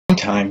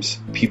Sometimes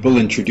people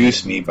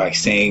introduce me by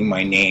saying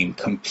my name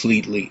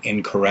completely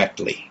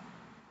incorrectly.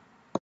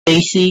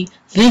 Stacy,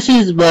 this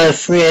is my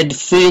friend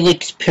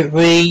Felix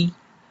Pire,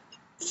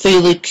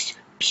 Felix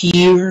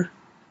Pire,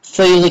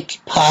 Felix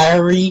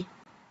Pire,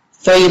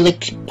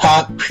 Felix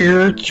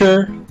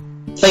Pire,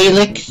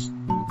 Felix.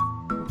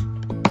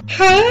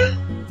 Huh?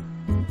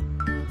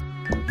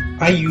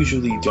 I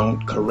usually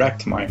don't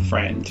correct my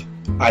friend.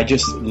 I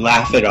just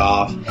laugh it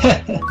off.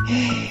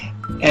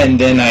 And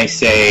then I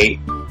say,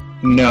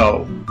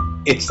 no,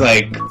 it's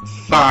like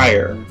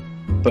fire,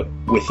 but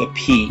with a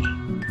P.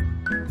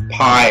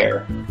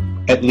 Pyre.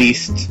 At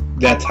least,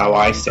 that's how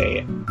I say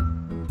it.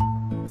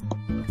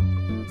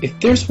 If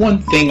there's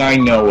one thing I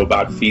know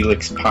about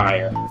Felix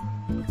Pire,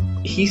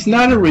 he's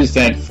not a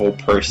resentful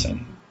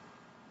person,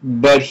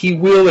 but he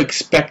will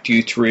expect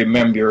you to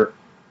remember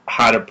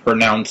how to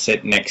pronounce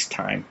it next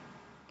time.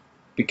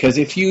 Because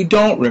if you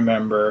don't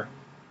remember,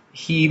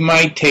 he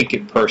might take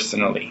it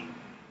personally.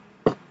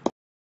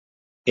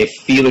 If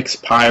Felix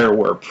Pire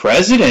were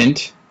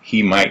president,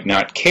 he might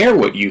not care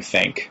what you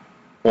think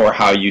or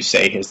how you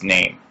say his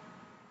name.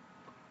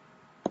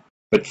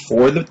 But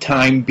for the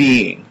time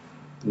being,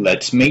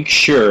 let's make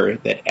sure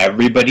that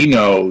everybody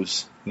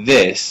knows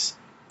this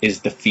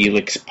is the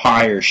Felix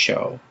Pire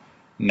Show.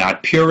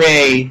 Not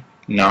puree,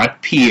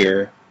 not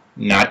peer,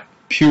 not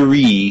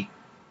puree,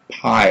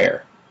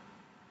 Pire.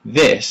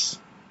 This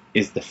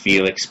is the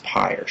Felix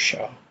Pire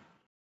Show.